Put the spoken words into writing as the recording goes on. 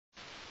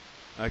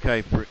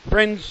Okay,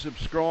 friends,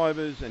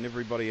 subscribers, and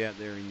everybody out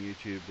there in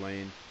YouTube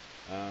land,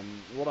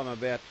 what I'm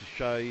about to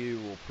show you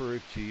will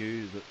prove to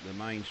you that the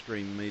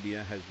mainstream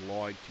media has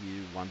lied to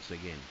you once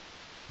again.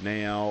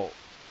 Now,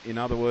 in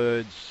other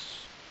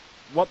words,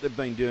 what they've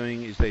been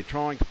doing is they're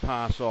trying to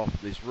pass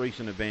off this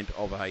recent event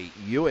of a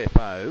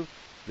UFO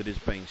that has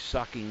been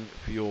sucking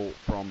fuel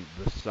from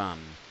the sun.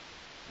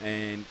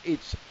 And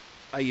it's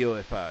a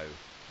UFO.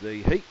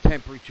 The heat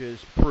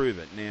temperatures prove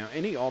it. Now,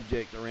 any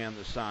object around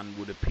the sun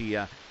would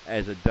appear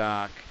as a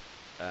dark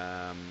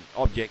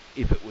object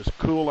if it was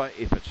cooler.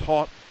 If it's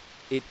hot,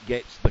 it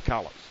gets the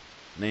colours.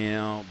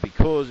 Now,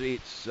 because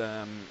it's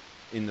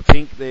in the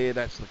pink there,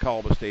 that's the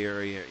coldest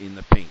area in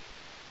the pink.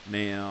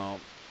 Now,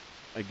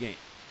 again,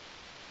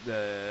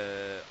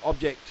 the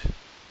object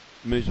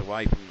moves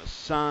away from the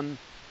sun,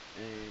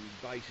 and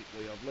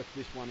basically I've left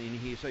this one in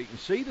here so you can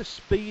see the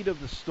speed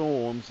of the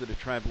storms that are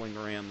travelling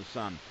around the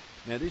sun.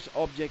 Now, this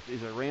object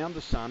is around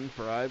the sun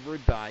for over a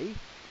day.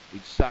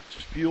 It sucks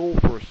fuel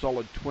for a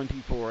solid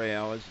 24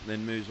 hours,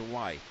 then moves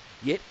away.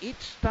 Yet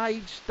it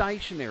stayed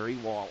stationary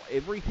while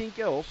everything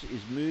else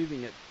is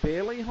moving at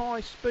fairly high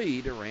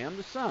speed around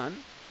the sun.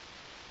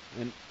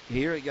 And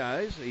here it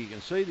goes. You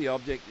can see the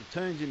object. It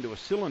turns into a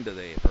cylinder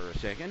there for a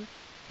second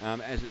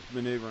as it's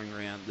manoeuvring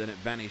around. Then it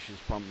vanishes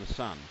from the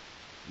sun.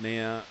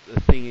 Now, the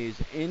thing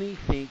is,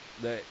 anything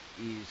that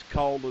is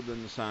colder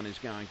than the sun is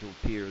going to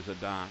appear as a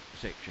dark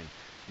section.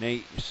 Now,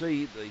 you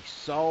see the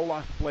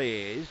solar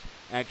flares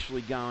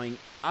actually going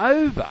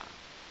over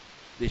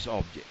this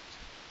object,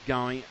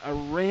 going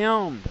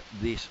around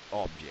this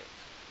object.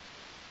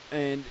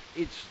 And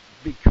it's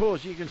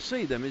because you can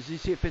see them as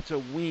if it's a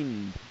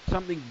wind,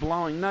 something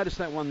blowing. Notice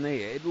that one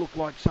there. It looked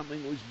like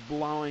something was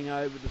blowing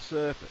over the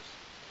surface.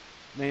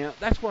 Now,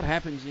 that's what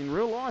happens in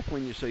real life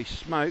when you see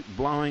smoke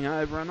blowing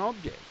over an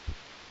object.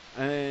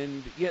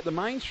 And yet the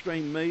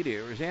mainstream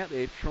media is out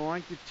there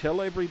trying to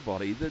tell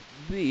everybody that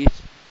this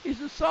is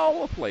a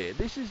solar flare.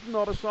 This is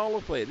not a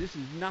solar flare. This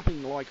is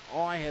nothing like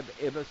I have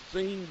ever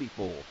seen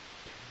before.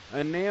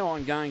 And now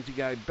I'm going to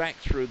go back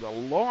through the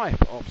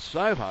life of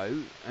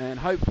Soho and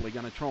hopefully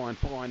going to try and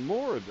find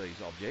more of these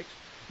objects.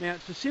 Now,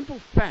 it's a simple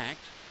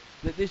fact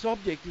that this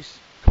object is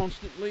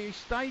constantly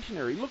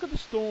stationary. Look at the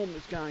storm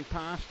that's going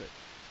past it.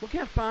 Look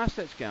how fast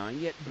that's going,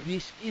 yet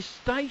this is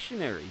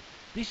stationary.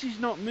 This is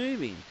not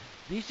moving.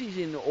 This is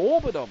in the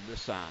orbit of the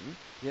sun,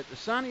 yet the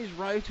sun is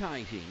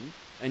rotating,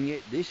 and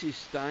yet this is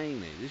staying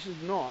there. This is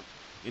not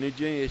in a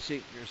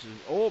geosynchronous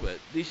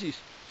orbit. This is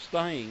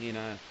staying in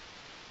a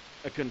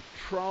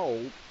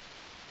controlled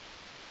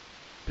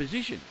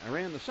position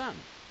around the sun.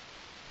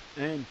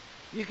 And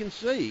you can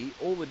see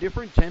all the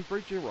different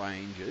temperature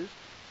ranges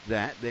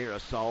that there are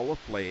solar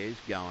flares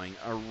going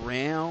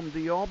around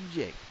the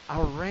object,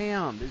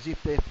 around as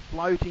if they're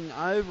floating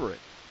over it.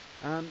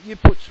 You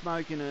put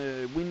smoke in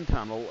a wind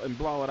tunnel and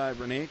blow it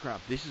over an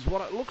aircraft. This is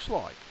what it looks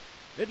like.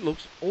 It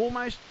looks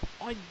almost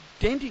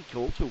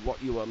identical to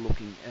what you are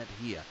looking at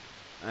here.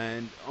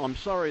 And I'm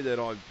sorry that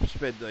I've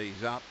sped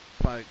these up,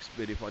 folks,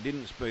 but if I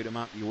didn't speed them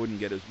up, you wouldn't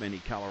get as many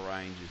colour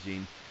ranges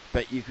in.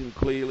 But you can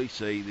clearly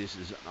see this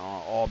is an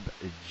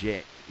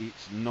object.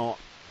 It's not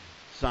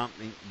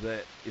something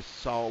that is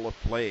solar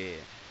flare.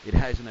 It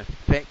has an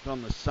effect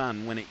on the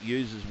sun when it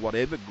uses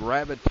whatever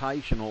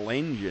gravitational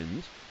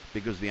engines,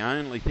 because the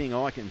only thing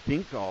I can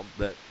think of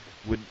that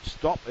would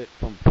stop it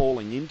from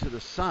falling into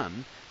the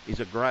sun is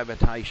a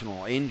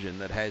gravitational engine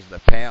that has the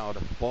power to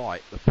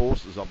fight the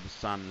forces of the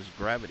sun's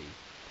gravity.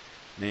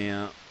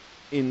 Now,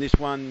 in this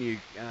one,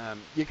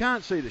 you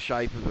can't see the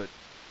shape of it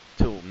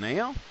till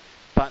now,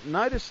 but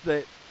notice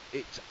that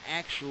it's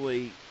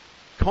actually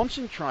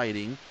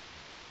concentrating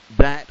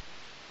that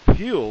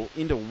fuel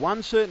into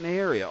one certain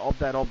area of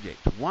that object,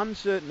 one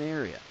certain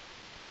area,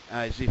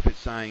 as if it's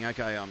saying,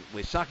 okay,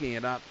 we're sucking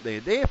it up. They're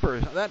there for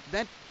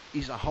that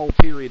is a whole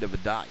period of a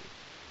day.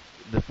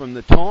 From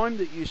the time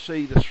that you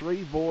see the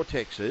three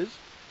vortexes,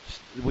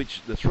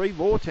 which the three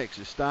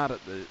vortexes start at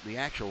the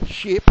actual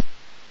ship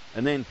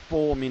and then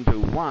form into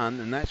one,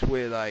 and that's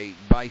where they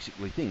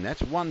basically think.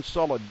 That's one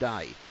solid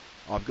day.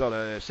 I've got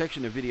a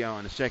section of video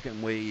in a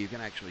second where you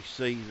can actually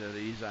see that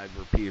it is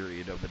over a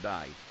period of a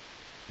day.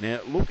 Now,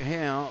 look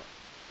how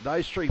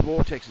those three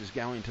vortexes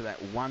go into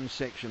that one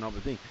section of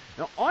a thing.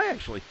 Now, I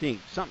actually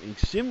think something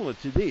similar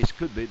to this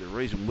could be the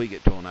reason we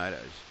get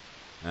tornadoes.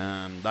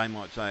 They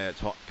might say it's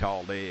hot,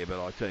 cold air,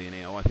 but I tell you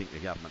now, I think the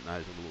government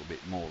knows a little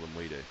bit more than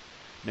we do.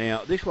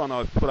 Now, this one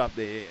I've put up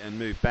there and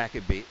moved back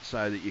a bit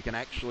so that you can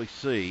actually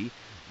see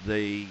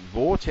the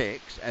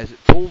vortex as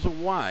it pulls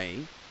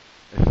away,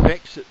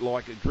 affects it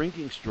like a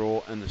drinking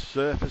straw, and the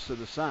surface of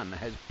the sun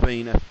has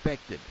been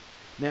affected.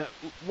 Now,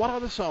 what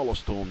other solar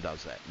storm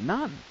does that?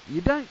 None.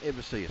 You don't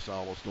ever see a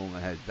solar storm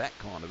that has that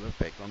kind of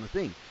effect on the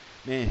thing.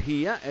 Now,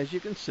 here, as you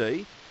can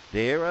see,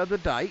 there are the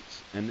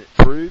dates, and it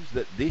proves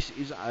that this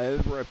is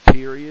over a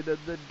period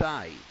of the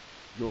day.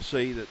 You'll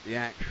see that the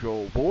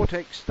actual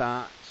vortex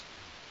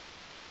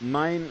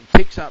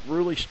picks up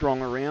really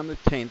strong around the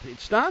 10th. It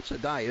starts a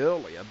day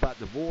earlier, but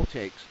the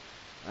vortex,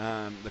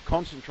 the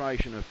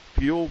concentration of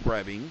fuel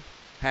grabbing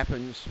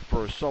happens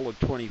for a solid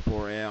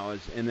 24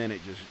 hours and then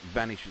it just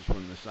vanishes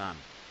from the sun.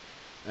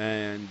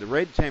 And the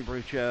red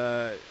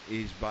temperature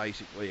is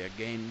basically,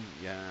 again,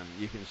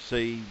 you can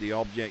see the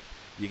object.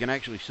 You can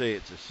actually see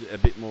it's a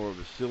bit more of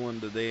a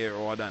cylinder there,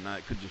 or I don't know,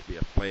 it could just be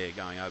a flare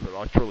going over it.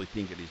 I truly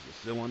think it is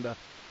a cylinder.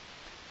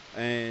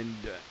 And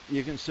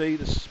you can see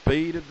the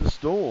speed of the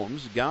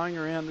storms going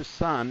around the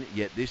sun,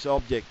 yet this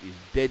object is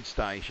dead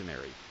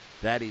stationary.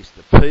 That is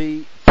the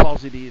P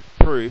positive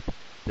proof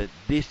that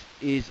this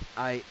is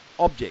a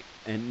object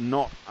and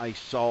not a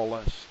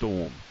solar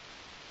storm.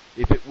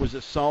 If it was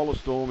a solar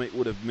storm, it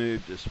would have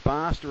moved as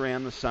fast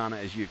around the sun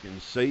as you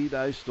can see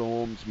those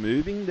storms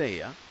moving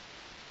there.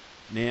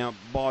 Now,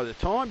 by the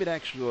time it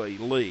actually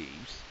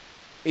leaves,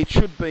 it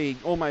should be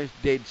almost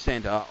dead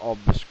centre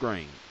of the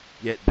screen.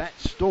 Yet that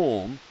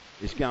storm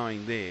is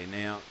going there.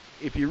 Now,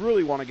 if you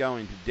really want to go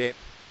into depth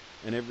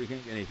and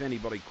everything, and if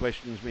anybody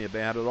questions me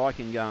about it, I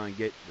can go and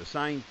get the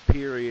same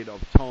period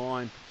of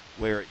time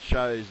where it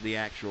shows the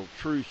actual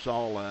true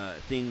solar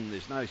thing.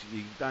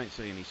 You don't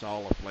see any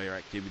solar flare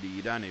activity.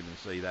 You don't even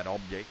see that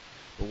object.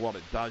 But what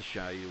it does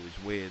show you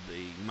is where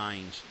the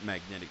main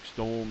magnetic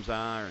storms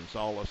are and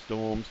solar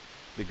storms,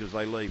 because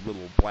they leave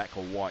little black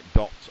or white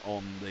dots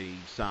on the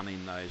sun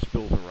in those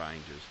filter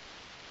ranges.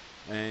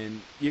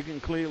 And you can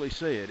clearly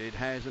see it. It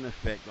has an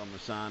effect on the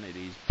sun. It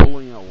is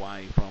pulling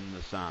away from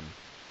the sun.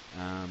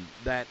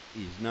 That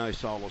is no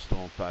solar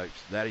storm,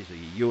 folks. That is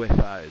a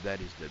UFO. That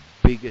is the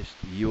biggest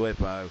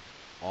UFO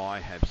I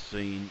have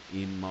seen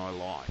in my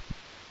life.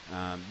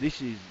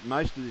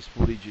 Most of this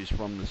footage is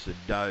from the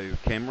Sedo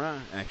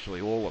camera.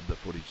 Actually, all of the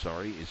footage,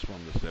 is from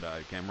the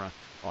Sedo camera.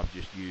 I've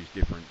just used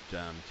different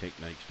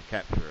techniques to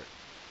capture it.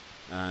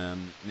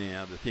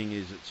 Now, the thing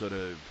is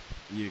that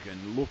you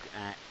can look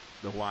at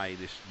the way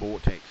this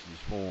vortex is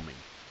forming.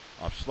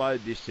 I've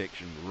slowed this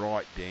section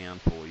right down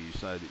for you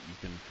so that you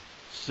can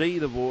see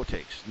the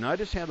vortex.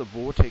 Notice how the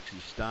vortex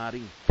is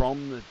starting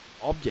from the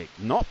object,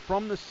 not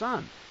from the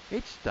sun.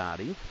 It's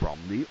starting from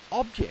the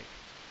object.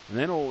 And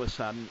then all of a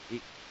sudden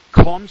it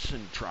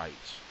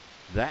concentrates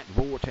that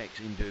vortex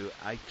into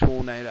a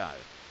tornado.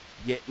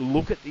 Yet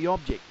look at the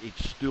object.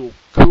 It's still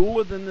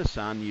cooler than the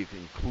sun. You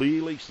can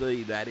clearly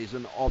see that is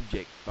an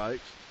object,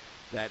 folks.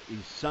 That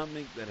is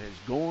something that has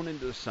gone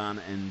into the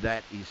sun and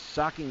that is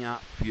sucking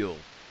up fuel.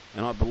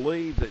 And I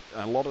believe that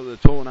a lot of the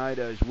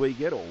tornadoes we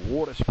get, or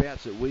water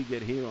spouts that we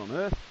get here on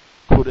Earth,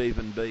 could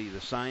even be the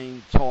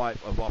same type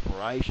of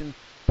operation.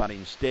 But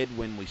instead,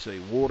 when we see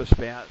water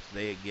spouts,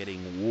 they're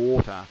getting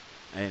water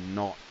and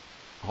not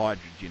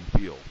hydrogen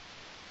fuel.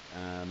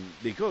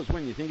 Because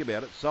when you think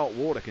about it, salt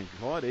water can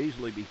quite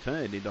easily be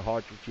turned into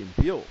hydrogen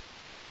fuel.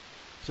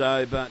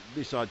 But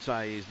this, I'd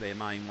say, is their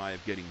main way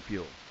of getting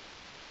fuel.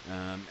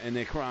 And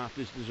their craft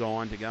is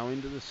designed to go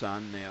into the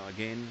sun. Now,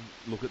 again,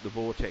 look at the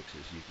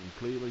vortexes. You can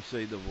clearly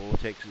see the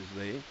vortexes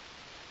there.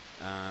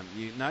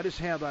 You notice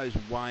how those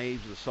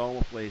waves, the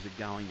solar flares, are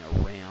going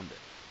around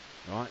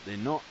it. Right? They're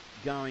not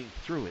going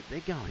through it.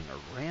 They're going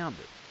around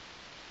it.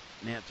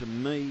 Now, to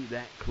me,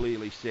 that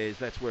clearly says,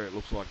 that's where it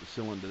looks like the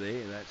cylinder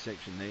there, that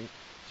section there.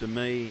 To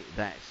me,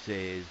 that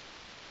says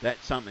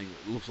that's something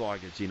that looks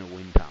like it's in a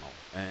wind tunnel.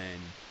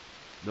 And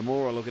the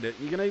more I look at it,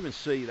 you can even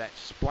see that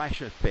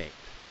splash effect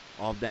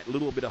of that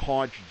little bit of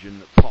hydrogen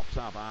that pops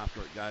up after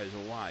it goes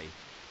away.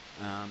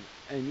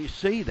 And you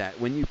see that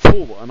when you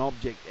pull an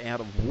object out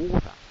of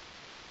water.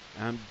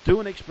 Do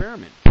an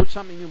experiment. Put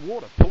something in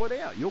water. Pull it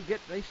out. You'll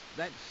get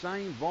that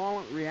same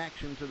violent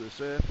reaction to the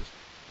surface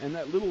and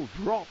that little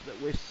drop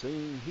that we're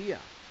seeing here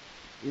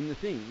in the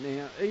thing.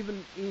 Now,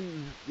 even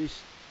in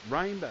this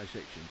rainbow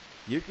section,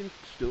 you can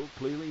still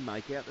clearly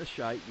make out the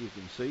shape. You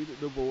can see that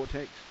the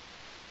vortex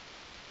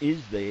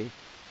is there.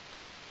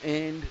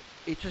 And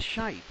it's a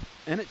shape,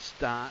 and it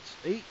starts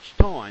each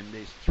time.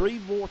 There's 3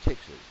 vortexes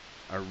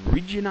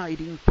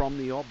originating from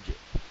the object,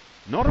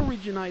 not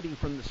originating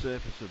from the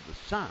surface of the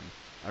sun,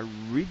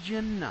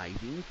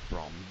 originating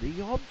from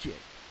the object.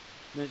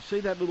 Now, see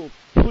that little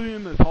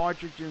plume of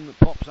hydrogen that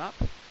pops up?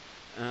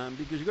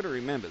 Because you've got to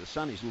remember, the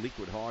sun is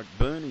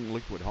burning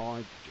liquid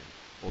hydrogen.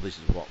 Well, this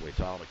is what we're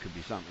told. It could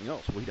be something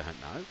else. We don't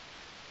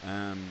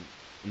know.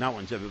 No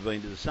one's ever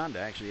been to the sun to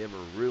actually ever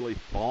really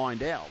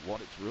find out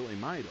what it's really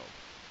made of.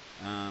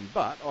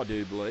 But I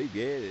do believe,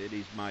 it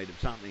is made of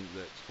something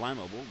that's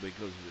flammable,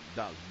 because it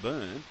does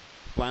burn.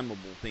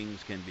 Flammable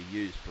things can be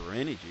used for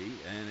energy,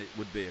 and it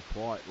would be a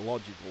quite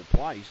logical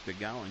place to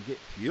go and get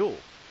fuel.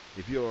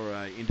 If you're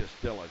an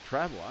interstellar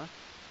traveller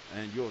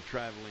and you're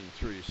travelling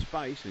through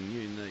space and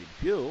you need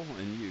fuel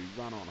and you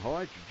run on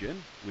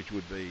hydrogen, which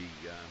would be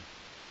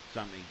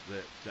something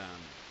that,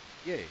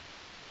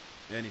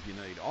 and if you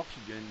need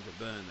oxygen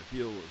to burn the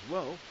fuel as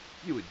well,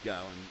 you would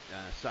go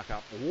and suck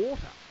up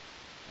water.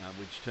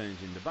 Which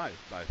turns into both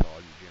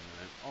hydrogen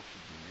and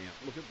oxygen. Now,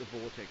 look at the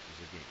vortexes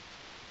again.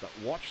 But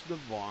watch the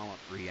violent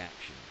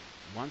reaction.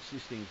 Once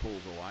this thing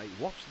pulls away,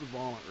 watch the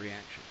violent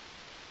reaction.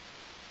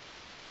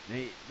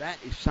 Now, that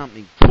is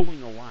something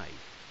pulling away.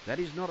 That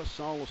is not a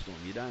solar storm.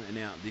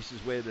 Now, this is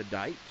where the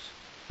dates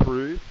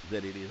prove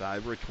that it is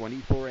over a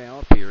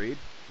 24-hour period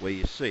where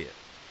you see it.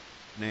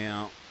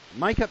 Now,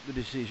 make up the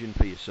decision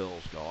for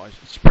yourselves, guys.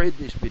 Spread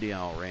this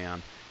video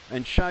around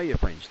and show your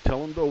friends.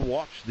 Tell them to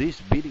watch this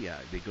video,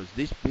 because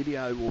this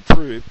video will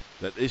prove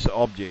that this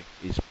object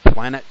is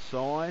planet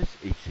size.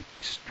 It's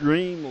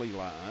extremely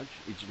large.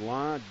 It's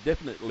large,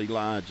 definitely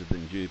larger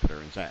than Jupiter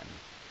and Saturn.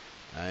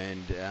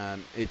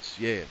 And it's,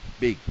 yeah,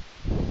 big.